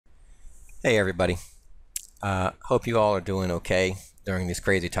Hey everybody. Hope you all are doing okay during these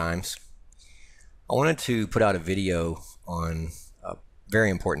crazy times. I wanted to put out a video on a very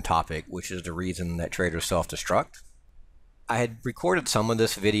important topic, which is the reason that traders self-destruct. I had recorded some of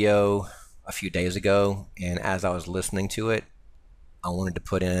this video a few days ago, and as I was listening to it, I wanted to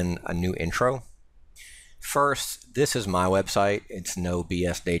put in a new intro. First, this is my website. It's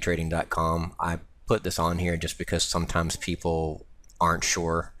nobsdaytrading.com. I put this on here just because sometimes people aren't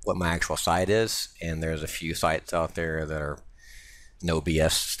sure what my actual site is, and there's a few sites out there that are no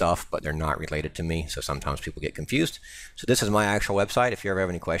BS stuff, but they're not related to me, so sometimes people get confused. So this is my actual website. If you ever have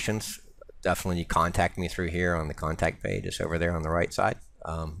any questions, definitely contact me through here on the contact page. It's over there on the right side.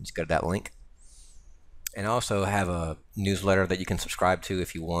 Just go to that link. And I also have a newsletter that you can subscribe to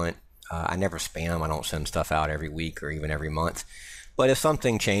if you want. I never spam. I don't send stuff out every week or even every month. But if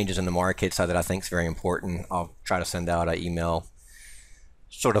something changes in the market that I think is very important, I'll try to send out an email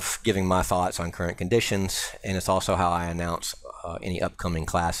sort of giving my thoughts on current conditions. And it's also how I announce any upcoming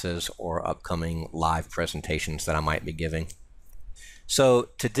classes or upcoming live presentations that I might be giving. So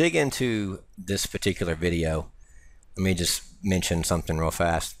to dig into this particular video, let me just mention something real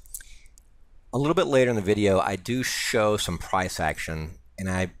fast. A little bit later in the video, I do show some price action, and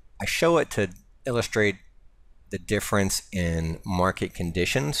I show it to illustrate the difference in market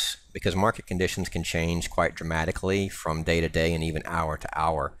conditions, because market conditions can change quite dramatically from day to day and even hour to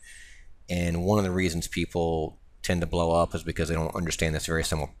hour. And one of the reasons people tend to blow up is because they don't understand this very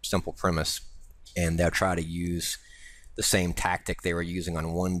simple premise, and they'll try to use the same tactic they were using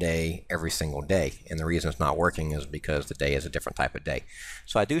on one day every single day. And the reason it's not working is because the day is a different type of day.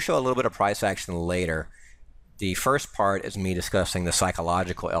 So I do show a little bit of price action later. The first part is me discussing the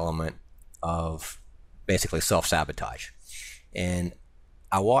psychological element of basically self-sabotage. And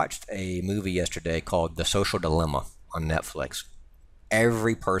I watched a movie yesterday called The Social Dilemma on Netflix.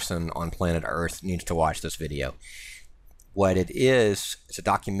 Every person on planet Earth needs to watch this video. What it is, it's a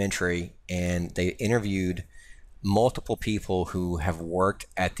documentary, and they interviewed multiple people who have worked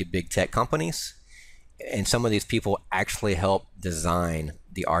at the big tech companies. And some of these people actually helped design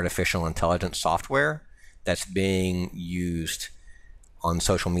the artificial intelligence software that's being used on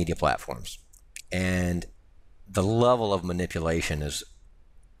social media platforms. And the level of manipulation is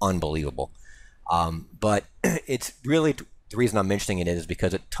unbelievable. But it's really, the reason I'm mentioning it is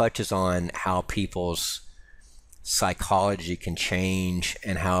because it touches on how people's psychology can change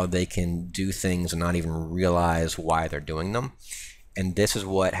and how they can do things and not even realize why they're doing them. And this is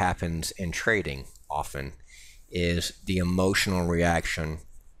what happens in trading often, is the emotional reaction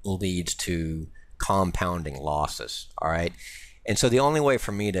leads to compounding losses. All right. And so the only way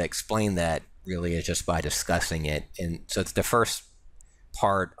for me to explain that really is just by discussing it. And so it's the first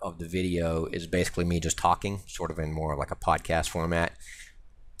part of the video is basically me just talking, sort of in more like a podcast format.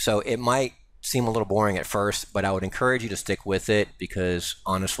 So it might seem a little boring at first, but I would encourage you to stick with it, because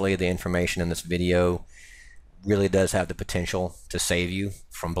honestly, the information in this video really does have the potential to save you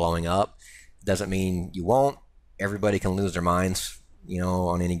from blowing up. Doesn't mean you won't. Everybody can lose their minds,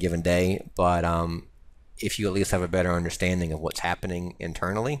 on any given day. But if you at least have a better understanding of what's happening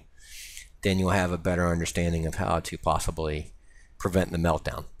internally, then you'll have a better understanding of how to possibly prevent the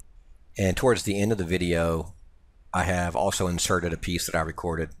meltdown. And towards the end of the video, I have also inserted a piece that I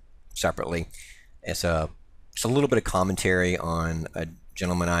recorded separately. It's a little bit of commentary on a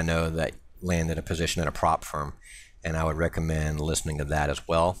gentleman I know that landed a position at a prop firm, and I would recommend listening to that as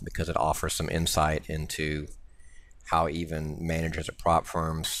well, because it offers some insight into how even managers at prop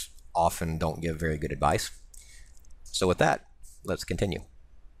firms often don't give very good advice. So with that, let's continue.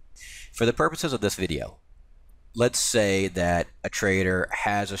 For the purposes of this video, let's say that a trader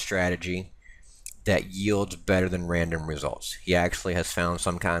has a strategy that yields better than random results. He actually has found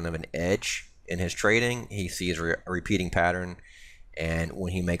some kind of an edge in his trading. He sees a repeating pattern, and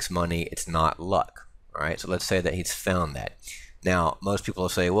when he makes money, it's not luck. All right, so let's say that he's found that. Now, most people will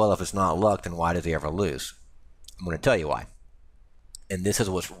say, well, if it's not luck, then why does he ever lose? I'm going to tell you why. And this is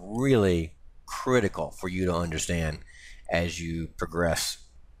what's really critical for you to understand as you progress,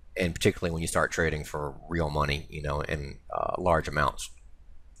 and particularly when you start trading for real money, in large amounts.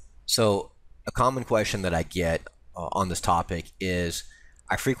 So a common question that I get on this topic is,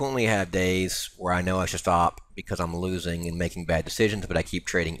 I frequently have days where I know I should stop because I'm losing and making bad decisions, but I keep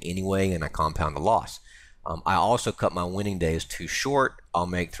trading anyway and I compound the loss. I also cut my winning days too short. I'll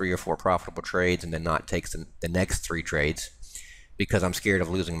make 3 or 4 profitable trades and then not take the next 3 trades because I'm scared of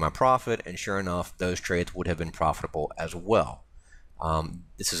losing my profit, and sure enough, those trades would have been profitable as well.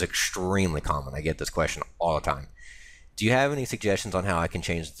 This is extremely common. I get this question all the time. Do you have any suggestions on how I can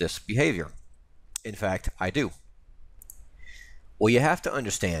change this behavior? In fact, I do. What you have to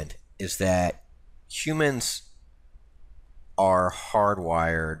understand is that humans are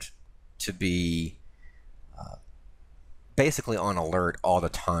hardwired to be basically on alert all the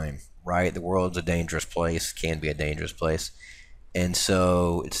time, right? The world's a dangerous place, can be a dangerous place. And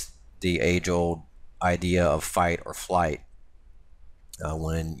so it's the age-old idea of fight or flight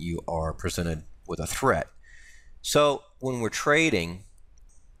when you are presented with a threat. So when we're trading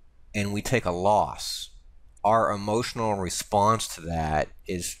and we take a loss, our emotional response to that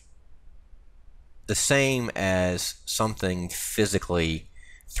is the same as something physically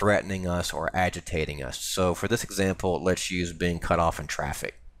threatening us or agitating us. So for this example, let's use being cut off in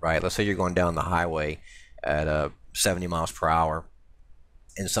traffic, right? Let's say you're going down the highway at 70 miles per hour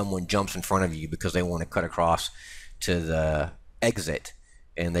and someone jumps in front of you because they want to cut across to the exit,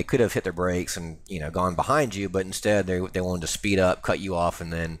 and they could have hit their brakes and gone behind you, but instead they wanted to speed up, cut you off,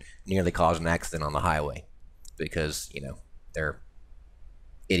 and then nearly cause an accident on the highway because they're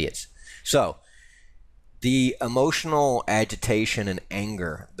idiots. So the emotional agitation and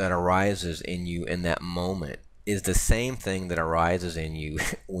anger that arises in you in that moment is the same thing that arises in you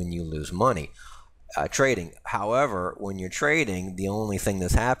when you lose money. Trading. However, when you're trading, the only thing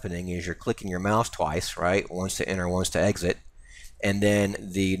that's happening is you're clicking your mouse twice, right? Once to enter, once to exit. And then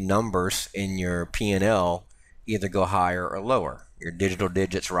the numbers in your P&L either go higher or lower. Your digital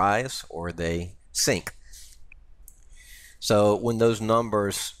digits rise or they sink. So when those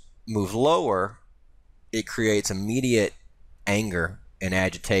numbers move lower, it creates immediate anger and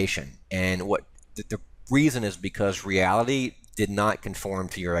agitation. And what the reason is because reality did not conform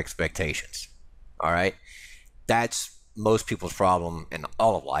to your expectations. All right, that's most people's problem in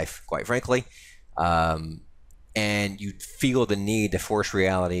all of life, quite frankly. And you feel the need to force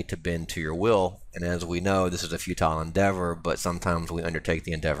reality to bend to your will. And as we know, this is a futile endeavor, but sometimes we undertake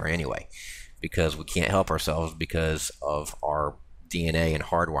the endeavor anyway because we can't help ourselves because of our DNA and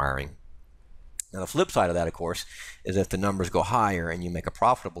hardwiring. Now, the flip side of that, of course, is if the numbers go higher and you make a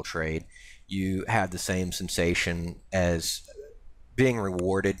profitable trade, you have the same sensation as being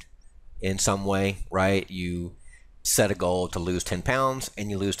rewarded in some way, right? You set a goal to lose 10 pounds and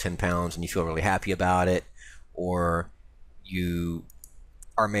you lose 10 pounds and you feel really happy about it. Or you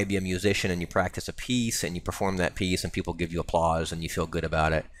are maybe a musician and you practice a piece and you perform that piece and people give you applause and you feel good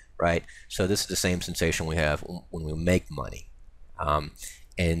about it, right? So this is the same sensation we have when we make money.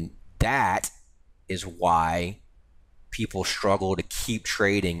 And that is why people struggle to keep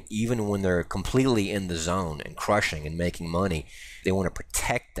trading even when they're completely in the zone and crushing and making money. They want to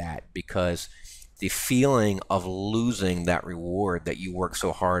protect that because the feeling of losing that reward that you work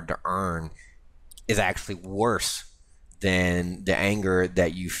so hard to earn is actually worse than the anger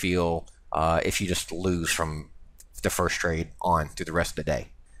that you feel if you just lose from the first trade on through the rest of the day.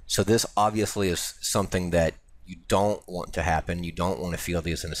 So this obviously is something that you don't want to happen. You don't want to feel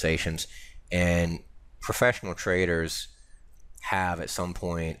these sensations. And professional traders have at some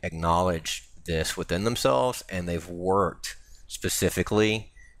point acknowledged this within themselves, and they've worked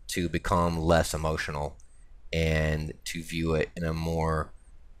specifically to become less emotional and to view it in a more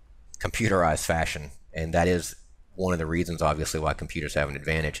computerized fashion. And that is one of the reasons, obviously, why computers have an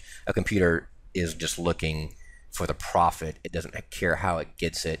advantage. A computer is just looking for the profit. It doesn't care how it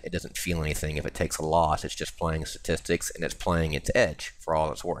gets it. It doesn't feel anything if it takes a loss. It's just playing statistics and it's playing its edge for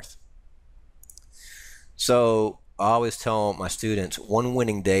all it's worth. So I always tell my students, one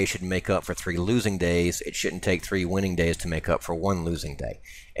winning day should make up for 3 losing days. It shouldn't take 3 winning days to make up for 1 losing day.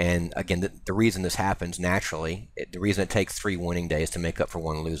 And again, the reason this happens naturally, the reason it takes 3 winning days to make up for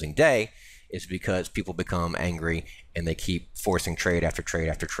 1 losing day is because people become angry and they keep forcing trade after trade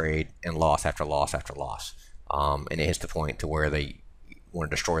after trade and loss after loss after loss. And it hits the point to where they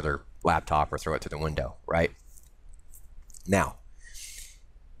want to destroy their laptop or throw it through the window, right? Now,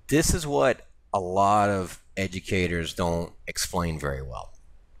 this is what a lot of educators don't explain very well.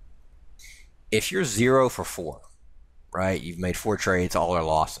 If you're 0 for 4, right, you've made 4 trades, all are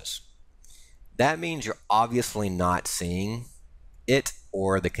losses, that means you're obviously not seeing it,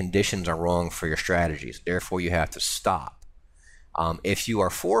 or the conditions are wrong for your strategies. Therefore, you have to stop. If you are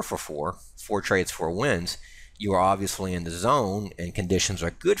 4 for 4, 4 trades, 4 wins, you are obviously in the zone and conditions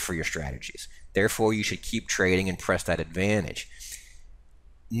are good for your strategies. Therefore, you should keep trading and press that advantage.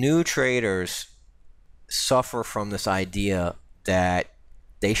 New traders suffer from this idea that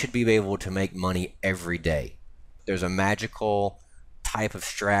they should be able to make money every day. There's a magical type of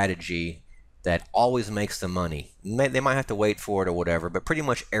strategy that always makes the money. They might have to wait for it or whatever, but pretty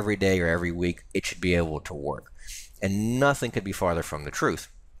much every day or every week it should be able to work. And nothing could be farther from the truth.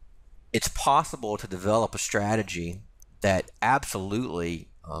 It's possible to develop a strategy that absolutely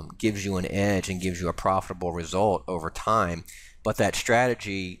gives you an edge and gives you a profitable result over time, but that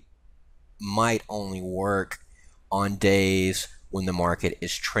strategy might only work on days when the market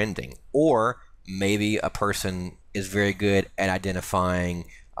is trending. Or maybe a person is very good at identifying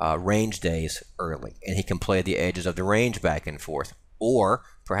range days early, and he can play the edges of the range back and forth. Or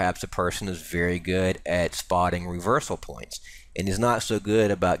perhaps a person is very good at spotting reversal points, and he's not so good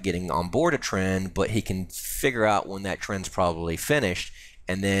about getting on board a trend, but he can figure out when that trend's probably finished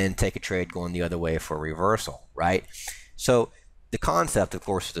and then take a trade going the other way for a reversal, right? So the concept, of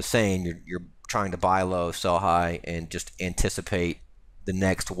course, is the same. You're trying to buy low, sell high, and just anticipate the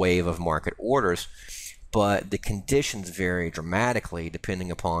next wave of market orders. But the conditions vary dramatically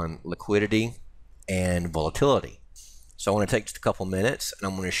depending upon liquidity and volatility. So I want to take just a couple minutes, and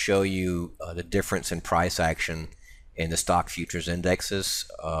I'm going to show you the difference in price action in the stock futures indexes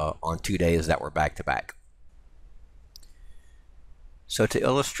on 2 days that were back to back. So to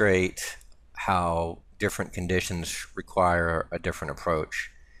illustrate how different conditions require a different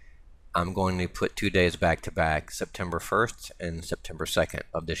approach, I'm going to put 2 days back to back, September 1st and September 2nd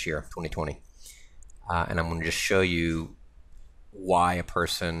of this year, 2020. And I'm going to just show you why a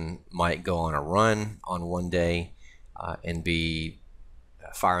person might go on a run on one day and be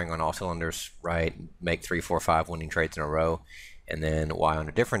firing on all cylinders, right? Make 3, 4, 5 winning trades in a row. And then why on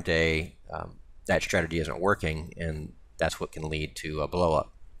a different day, that strategy isn't working, and that's what can lead to a blow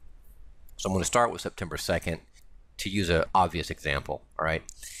up. So I'm going to start with September 2nd to use an obvious example, all right?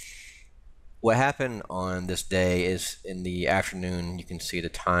 What happened on this day is in the afternoon, you can see the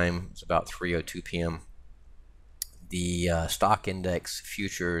time, it's about 3:02 p.m. The stock index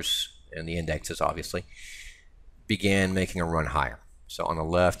futures and the indexes obviously began making a run higher. So on the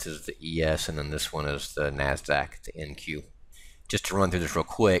left is the ES, and then this one is the NASDAQ, the NQ. Just to run through this real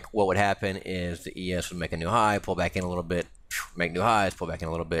quick, what would happen is the ES would make a new high, pull back in a little bit, make new highs, pull back in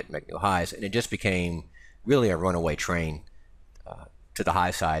a little bit, make new highs, and it just became really a runaway train to the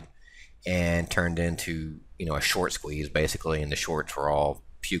high side, and turned into, you know, a short squeeze basically, and the shorts were all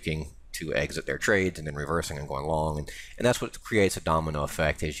puking to exit their trades and then reversing and going long, and that's what creates a domino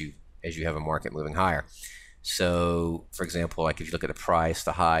effect as you have a market moving higher. So for example, like if you look at the price,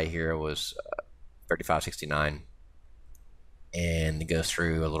 the high here was 35.69, and it goes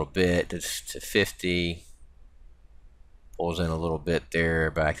through a little bit to 50, pulls in a little bit there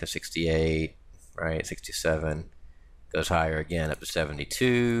back to 68, right, 67, goes higher again up to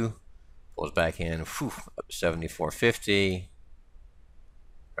 72, pulls back in, whew, up to 74.50,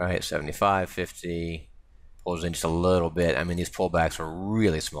 right, 75.50, pulls in just a little bit. I mean, these pullbacks are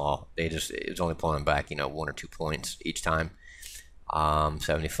really small. It's only pulling back, you know, 1 or 2 points each time.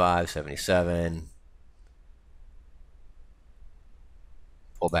 75, 77,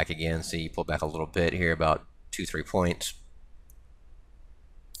 pull back again. See, pull back a little bit here, about 2, 3 points.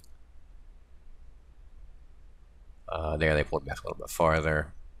 There they pulled back a little bit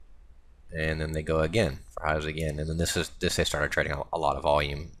farther, and then they go again for highs again, and then this they started trading a lot of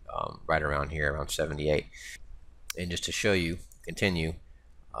volume right around here, around 78. And just to show you, continue,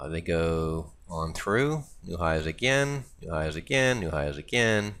 they go on through, new highs again, new highs again, new highs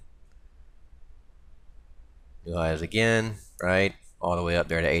again, new highs again, right, all the way up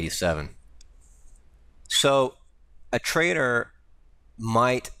there to 87. So a trader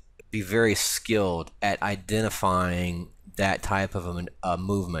might be very skilled at identifying that type of a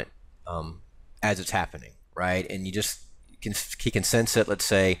movement as it's happening, right? And he can sense it, let's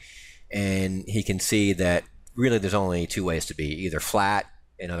say, and he can see that really there's only 2 ways to be: either flat,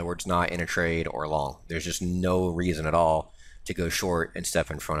 in other words, not in a trade, or long. There's just no reason at all to go short and step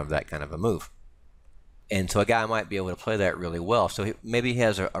in front of that kind of a move. And so a guy might be able to play that really well. So maybe he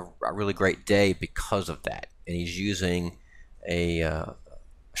has a really great day because of that, and he's using a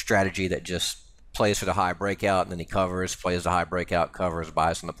strategy that just plays for the high breakout, and then he covers, plays the high breakout, covers,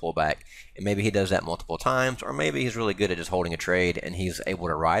 buys on the pullback. And maybe he does that multiple times, or maybe he's really good at just holding a trade and he's able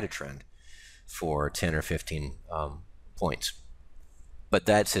to ride a trend for 10 or 15 points. But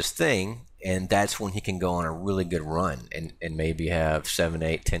that's his thing, and that's when he can go on a really good run and maybe have 7,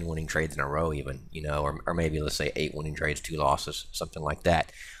 8, 10 winning trades in a row even, you know, or maybe let's say 8 winning trades, 2 losses, something like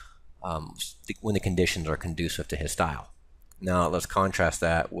that, when the conditions are conducive to his style. Now let's contrast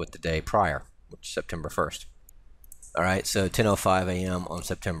that with the day prior, which is September 1st. All right, so 10:05 a.m. on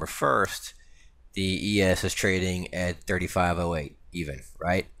September 1st, the ES is trading at 35.08 even,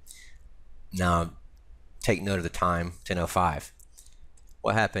 right? Now take note of the time, 10:05.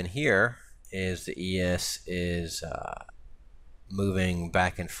 What happened here is the ES is moving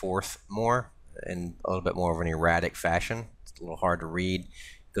back and forth more in a little bit more of an erratic fashion. It's a little hard to read.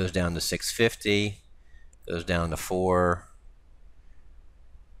 Goes down to 650, goes down to 4,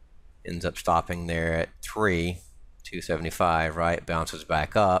 ends up stopping there at 3, 275, right? Bounces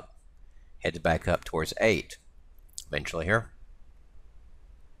back up, heads back up towards 8 eventually here.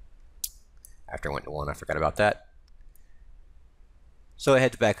 After it went to 1, I forgot about that. So it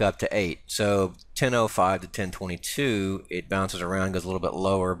heads back up to 8. So 10.05 to 10.22, it bounces around, goes a little bit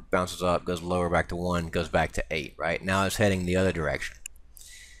lower, bounces up, goes lower back to 1, goes back to 8, right? Now it's heading the other direction.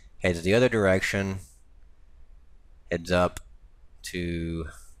 Heads the other direction, heads up to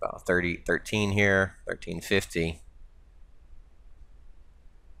about 13 here, 13.50.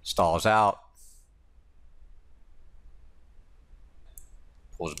 Stalls out,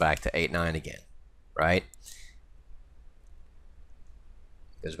 pulls back to 8.9 again, right?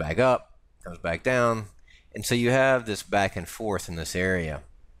 Goes back up, comes back down, and so you have this back and forth in this area,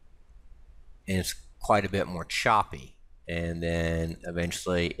 and it's quite a bit more choppy, and then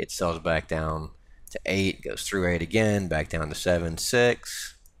eventually it sells back down to 8, goes through 8 again, back down to 7,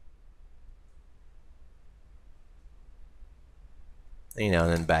 6, and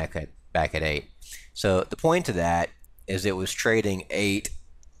then back at 8. So the point of that is it was trading 8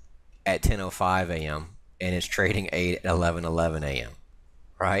 at 10:05 a.m. and it's trading 8 at 11:11 a.m.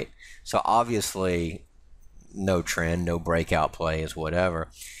 right? So obviously no trend, no breakout plays, whatever.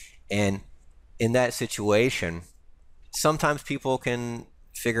 And in that situation, sometimes people can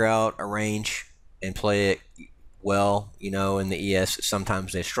figure out a range and play it well, in the ES.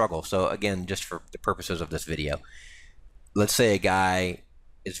 Sometimes they struggle. So again, just for the purposes of this video, let's say a guy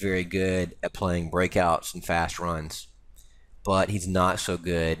is very good at playing breakouts and fast runs, but he's not so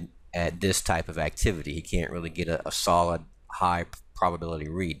good at this type of activity. He can't really get a solid high probability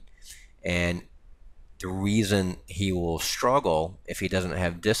read. And the reason he will struggle if he doesn't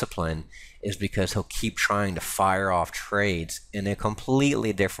have discipline is because he'll keep trying to fire off trades in a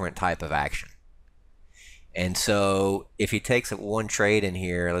completely different type of action. And so if he takes one trade in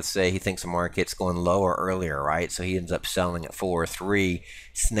here, let's say he thinks the market's going lower earlier, right? So he ends up selling at 4 or 3,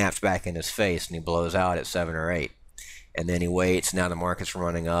 snaps back in his face, and he blows out at 7 or 8. And then he waits, now the market's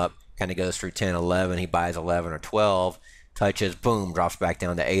running up, kind of goes through 10, 11, he buys 11 or 12, touches, boom, drops back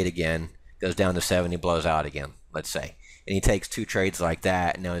down to 8 again, goes down to 7, he blows out again, let's say. And he takes 2 trades like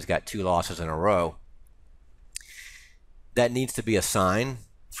that, and now he's got 2 losses in a row. That needs to be a sign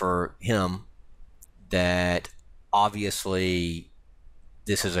for him that obviously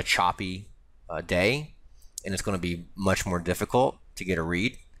this is a choppy day, and it's going to be much more difficult to get a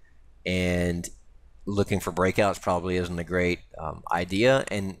read, and looking for breakouts probably isn't a great idea.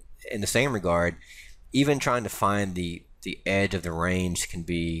 And in the same regard, even trying to find the edge of the range can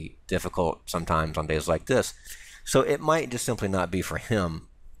be difficult sometimes on days like this. So it might just simply not be for him,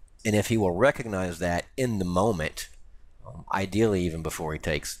 and if he will recognize that in the moment, ideally even before he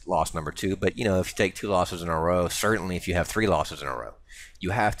takes loss number 2. But if you take 2 losses in a row, certainly if you have 3 losses in a row, you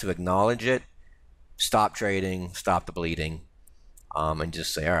have to acknowledge it, stop trading, stop the bleeding, and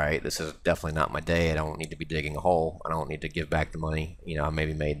just say, all right, this is definitely not my day. I don't need to be digging a hole. I don't need to give back the money I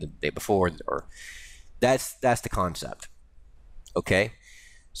maybe made the day before. Or that's the concept. Okay,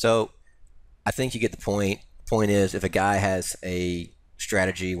 so I think you get the point. Point is, if a guy has a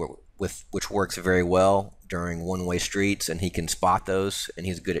strategy which works very well during one-way streets, and he can spot those, and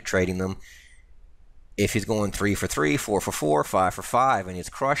he's good at trading them. If he's going 3 for 3, 4 for 4, 5 for 5, and he's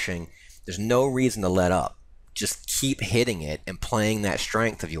crushing, there's no reason to let up. Just keep hitting it and playing that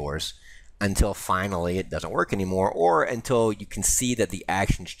strength of yours until finally it doesn't work anymore, or until you can see that the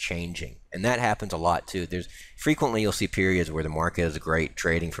action's changing. And that happens a lot too. Frequently you'll see periods where the market is great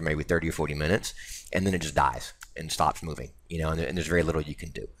trading for maybe 30 or 40 minutes, and then it just dies and stops moving, and there's very little you can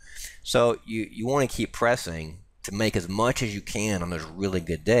do. So you want to keep pressing to make as much as you can on those really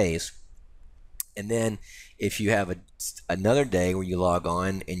good days. And then if you have another day where you log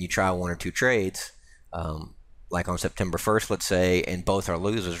on and you try 1 or 2 trades, like on September 1st, let's say, and both are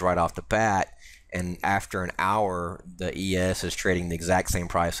losers right off the bat, and after an hour the ES is trading the exact same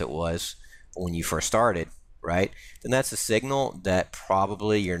price it was when you first started, right? Then that's a signal that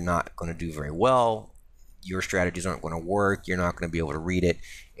probably you're not going to do very well. Your strategies aren't going to work. You're not going to be able to read it,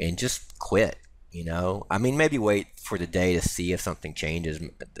 and just quit. Maybe wait for the day to see if something changes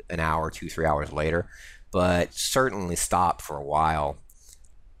an hour, 2, 3 hours later, but certainly stop for a while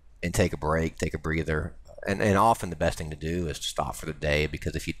and take a break, take a breather. And often the best thing to do is to stop for the day,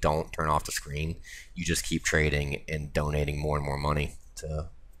 because if you don't turn off the screen, you just keep trading and donating more and more money to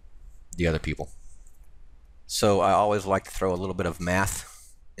the other people. So I always like to throw a little bit of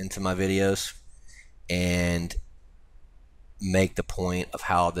math into my videos and make the point of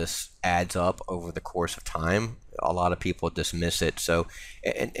how this adds up over the course of time. A lot of people dismiss it. So,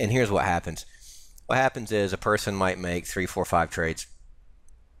 and here's what happens. What happens is a person might make 3, 4, 5 trades,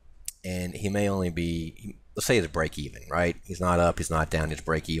 and he may only be, let's say it's break even, right? He's not up, he's not down, he's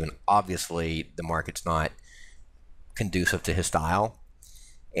break even. Obviously, the market's not conducive to his style.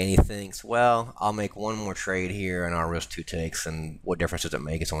 And he thinks, well, I'll make one more trade here and I'll risk 2 ticks. And what difference does it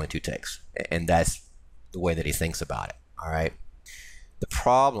make? It's only 2 ticks. And that's the way that he thinks about it. All right. The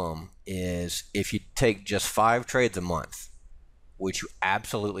problem is if you take just 5 trades a month, which you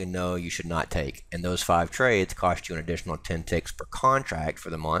absolutely know you should not take, and those 5 trades cost you an additional 10 ticks per contract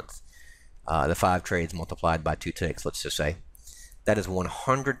for the month, the 5 trades multiplied by 2 ticks, let's just say, that is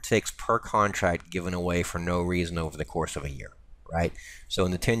 100 ticks per contract given away for no reason over the course of a year, right? So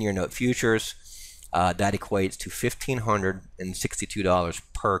in the 10-year note futures, that equates to $1,562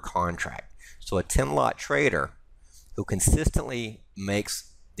 per contract. So a 10-lot trader who consistently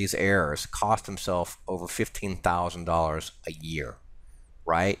makes these errors cost himself over $15,000 a year,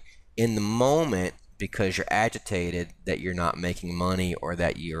 right? In the moment, because you're agitated that you're not making money or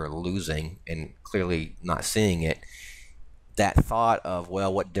that you're losing and clearly not seeing it, that thought of,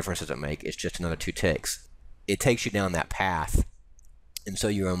 well, what difference does it make? It's just another 2 ticks. It takes you down that path. And so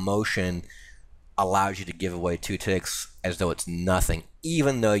your emotion allows you to give away 2 ticks as though it's nothing,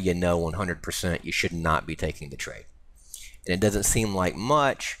 even though you know 100% you should not be taking the trade. And it doesn't seem like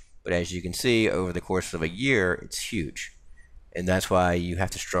much, but as you can see, over the course of a year, it's huge. And that's why you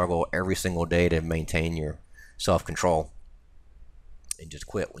have to struggle every single day to maintain your self-control and just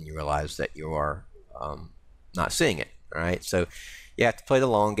quit when you realize that you are not seeing it. All right, so you have to play the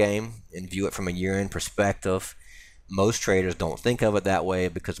long game and view it from a year-end perspective. Most traders don't think of it that way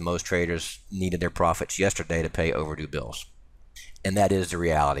because most traders needed their profits yesterday to pay overdue bills. And that is the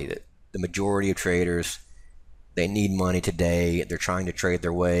reality, that the majority of traders, they need money today. They're trying to trade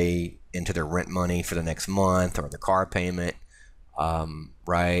their way into their rent money for the next month or their car payment,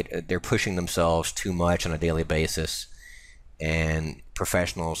 right? They're pushing themselves too much on a daily basis, and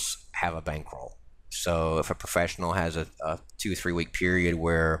professionals have a bankroll. So if a professional has a 2-3 week period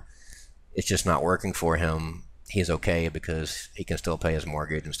where it's just not working for him, he's okay because he can still pay his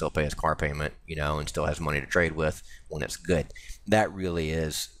mortgage and still pay his car payment, and still has money to trade with when it's good. That really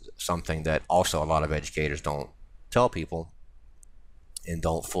is something that also a lot of educators don't tell people and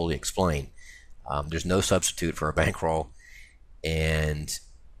don't fully explain. There's no substitute for a bankroll, and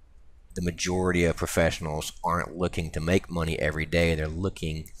the majority of professionals aren't looking to make money every day. They're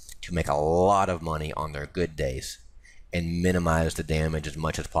looking to make a lot of money on their good days and minimize the damage as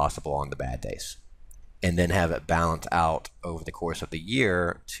much as possible on the bad days, and then have it balance out over the course of the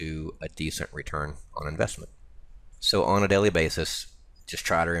year to a decent return on investment. So on a daily basis, just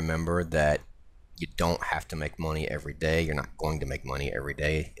try to remember that you don't have to make money every day. You're not going to make money every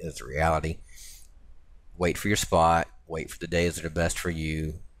day, is the reality. Wait for your spot. Wait for the days that are best for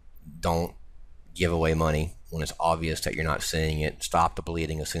you. Don't give away money when it's obvious that you're not seeing it. Stop the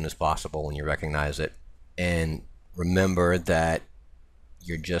bleeding as soon as possible when you recognize it. And remember that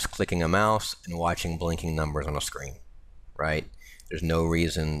you're just clicking a mouse and watching blinking numbers on a screen, right? There's no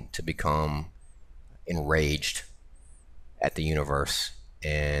reason to become enraged at the universe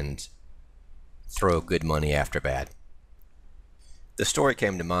and throw good money after bad. The story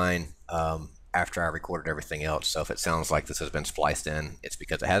came to mind after I recorded everything else, so if it sounds like this has been spliced in, it's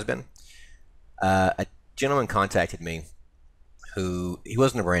because it has been. A gentleman contacted me he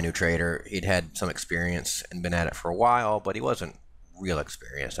wasn't a brand new trader. He'd had some experience and been at it for a while, but he wasn't real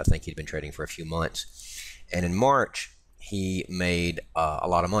experienced. I think he'd been trading for a few months. And in March, he made a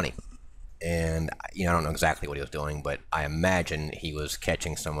lot of money. And I don't know exactly what he was doing, but I imagine he was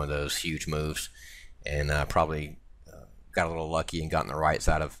catching some of those huge moves and probably got a little lucky and got on the right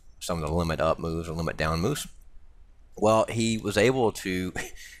side of some of the limit up moves or limit down moves. Well, he was able to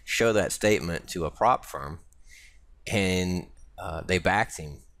show that statement to a prop firm, and they backed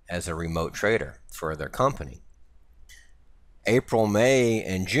him as a remote trader for their company. April, May,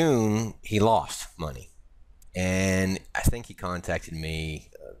 and June, he lost money. And I think he contacted me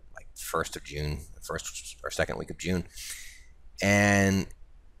like 1st of June, first or second week of June. And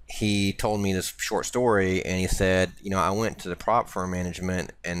he told me this short story, and he said, I went to the prop firm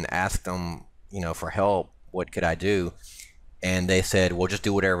management and asked them, for help. What could I do? And they said, well, just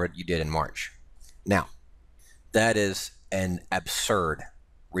do whatever you did in March. Now, that is an absurd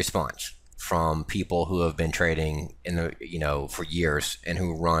response from people who have been trading for years and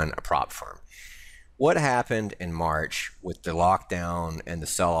who run a prop firm. What happened in March with the lockdown and the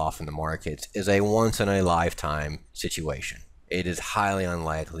sell-off in the markets is a once-in-a-lifetime situation. It is highly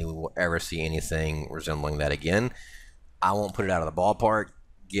unlikely we will ever see anything resembling that again. I won't put it out of the ballpark,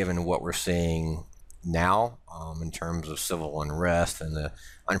 given what we're seeing now in terms of civil unrest and the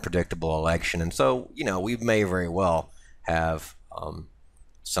unpredictable election. And so, we may very well have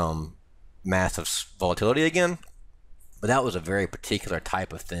some massive volatility again. But that was a very particular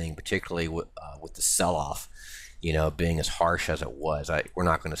type of thing, particularly with the sell-off, being as harsh as it was. We're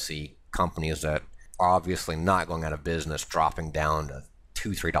not going to see companies that are obviously not going out of business dropping down to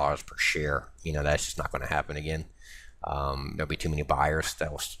 $2-3 per share. That's just not going to happen again. There'll be too many buyers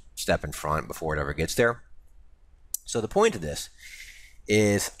that will step in front before it ever gets there. So the point of this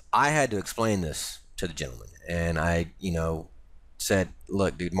is I had to explain this to the gentleman, and I, said,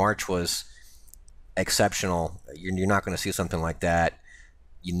 look, dude, March was exceptional. You're not going to see something like that.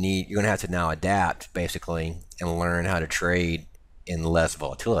 You're going to have to now adapt basically and learn how to trade in less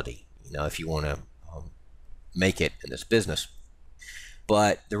volatility, if you want to make it in this business.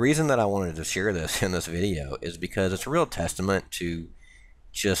 But the reason that I wanted to share this in this video is because it's a real testament to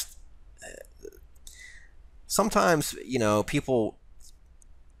just sometimes, people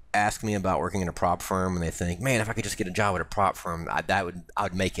ask me about working in a prop firm and they think, man, if I could just get a job at a prop firm, I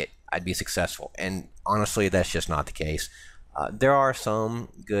would make it. I'd be successful. And honestly, that's just not the case. There are some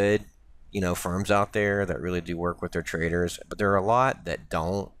good, firms out there that really do work with their traders, but there are a lot that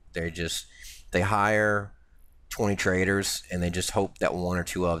don't. They hire 20 traders and they just hope that one or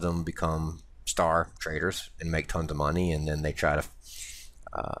two of them become star traders and make tons of money, and then they try to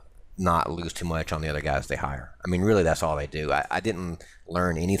not lose too much on the other guys they hire. I mean, really, that's all they do. I didn't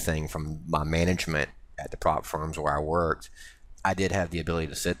learn anything from my management at the prop firms where I worked. I did have the ability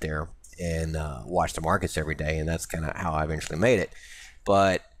to sit there and watch the markets every day, and that's kind of how I eventually made it.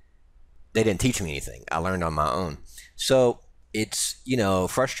 But they didn't teach me anything. I learned on my own. So it's,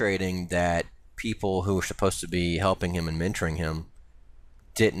 frustrating that people who were supposed to be helping him and mentoring him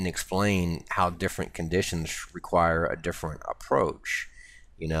didn't explain how different conditions require a different approach.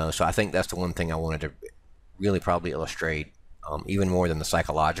 So I think that's the one thing I wanted to really probably illustrate, even more than the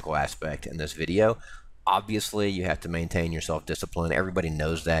psychological aspect in this video. Obviously, you have to maintain your self-discipline. Everybody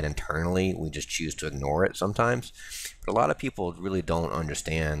knows that internally. We just choose to ignore it sometimes. But a lot of people really don't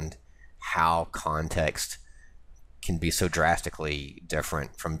understand how context can be so drastically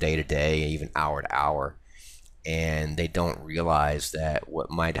different from day to day, even hour to hour. And they don't realize that what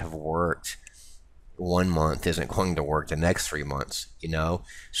might have worked 1 month isn't going to work the next 3 months,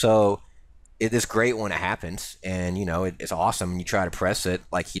 So it is great when it happens, and, it's awesome. You try to press it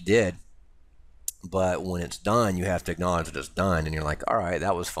like he did. But when it's done, you have to acknowledge that it's done, and you're like, all right,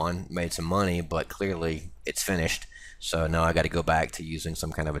 that was fun, made some money, but clearly it's finished. So now I got to go back to using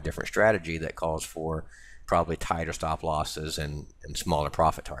some kind of a different strategy that calls for probably tighter stop losses and smaller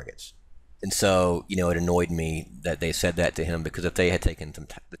profit targets. And so, it annoyed me that they said that to him, because if they had taken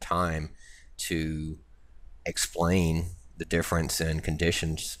the time to explain the difference in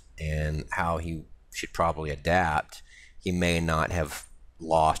conditions and how he should probably adapt, he may not have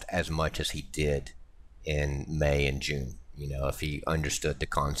lost as much as he did in May and June, if he understood the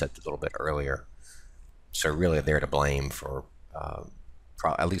concept a little bit earlier. So really they're to blame for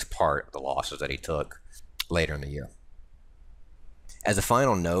at least part of the losses that he took later in the year. As a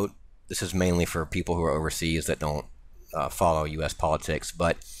final note, this is mainly for people who are overseas that don't follow U.S. politics,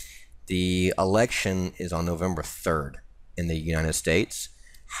 but the election is on November 3rd in the United States.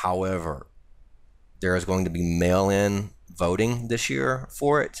 However, there is going to be mail-in voting this year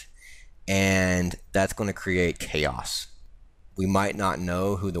for it, and that's going to create chaos. We might not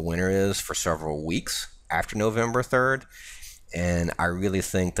know who the winner is for several weeks after November 3rd, and I really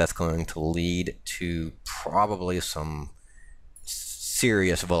think that's going to lead to probably some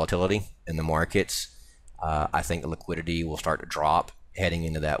serious volatility in the markets. I think the liquidity will start to drop heading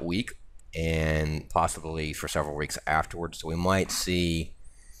into that week, and possibly for several weeks afterwards. So we might see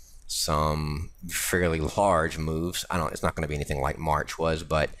some fairly large moves. It's not going to be anything like March was,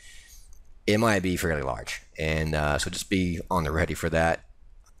 but it might be fairly large. And so just be on the ready for that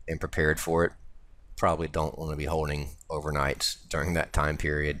and prepared for it. Probably don't want to be holding overnights during that time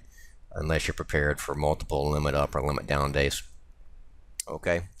period unless you're prepared for multiple limit up or limit down days.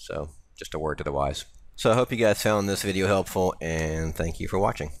 Okay, so just a word to the wise. So I hope you guys found this video helpful, and thank you for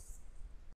watching.